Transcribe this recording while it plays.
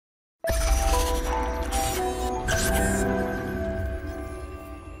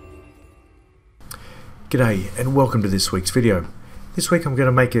G'day and welcome to this week's video. This week I'm going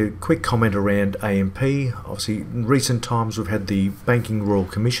to make a quick comment around AMP. Obviously in recent times we've had the Banking Royal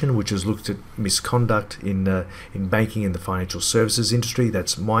Commission, which has looked at misconduct in banking and the financial services industry.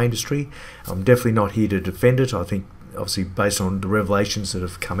 That's my industry. I'm definitely not here to defend it. I think obviously based on the revelations that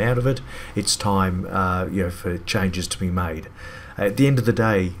have come out of it, it's time for changes to be made. At the end of the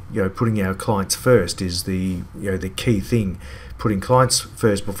day, putting our clients first is the key thing. Putting clients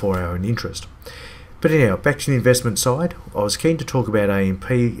first before our own interest. But anyhow, back to the investment side, I was keen to talk about AMP,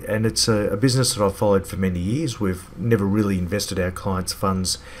 and it's a business that I've followed for many years. We've never really invested our clients'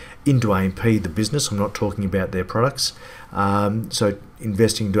 funds into AMP, the business. I'm not talking about their products. So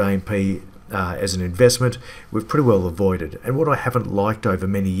investing into AMP as an investment, we've pretty well avoided. And what I haven't liked over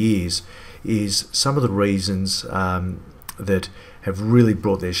many years is some of the reasons that have really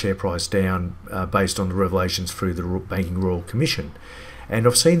brought their share price down based on the revelations through the Banking Royal Commission. And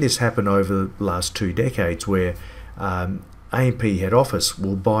I've seen this happen over the last 2 decades where AMP head office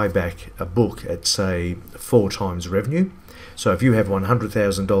will buy back a book at, say, 4 times revenue. So if you have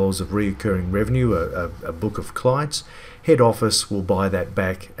 $100,000 of recurring revenue, a book of clients, head office will buy that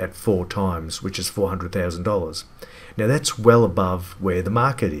back at 4 times, which is $400,000. Now that's well above where the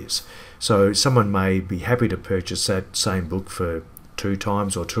market is. So someone may be happy to purchase that same book for 2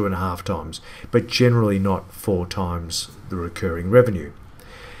 times or 2.5 times, but generally not 4 times the recurring revenue.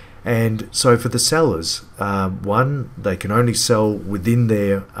 And so for the sellers, one, they can only sell within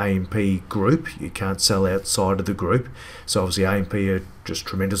their AMP group. You can't sell outside of the group. So obviously AMP are just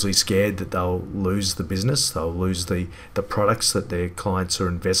tremendously scared that they'll lose the business. They'll lose the products that their clients are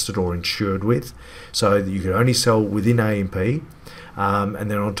invested or insured with. So you can only sell within AMP.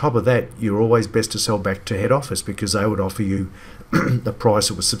 And then on top of that, you're always best to sell back to head office because they would offer you a price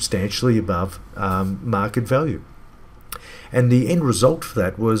that was substantially above market value. And the end result for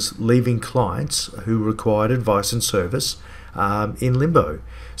that was leaving clients who required advice and service in limbo.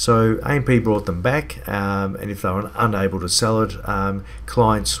 So AMP brought them back, and if they were unable to sell it,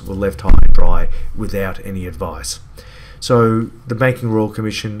 clients were left high and dry without any advice. So the Banking Royal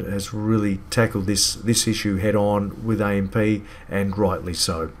Commission has really tackled this issue head on with AMP, and rightly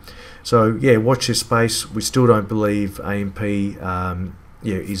so. So yeah, watch this space. We still don't believe AMP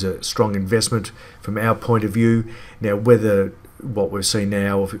is a strong investment from our point of view. Now, whether what we've seen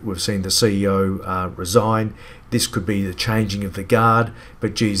now, if we've seen the CEO resign, this could be the changing of the guard,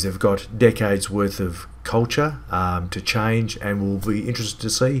 but geez, they've got decades worth of culture to change, and we'll be interested to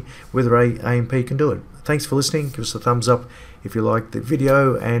see whether AMP can do it. Thanks for listening. Give us a thumbs up if you liked the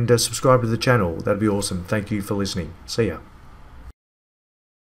video, and subscribe to the channel. That'd be awesome. Thank you for listening. See ya.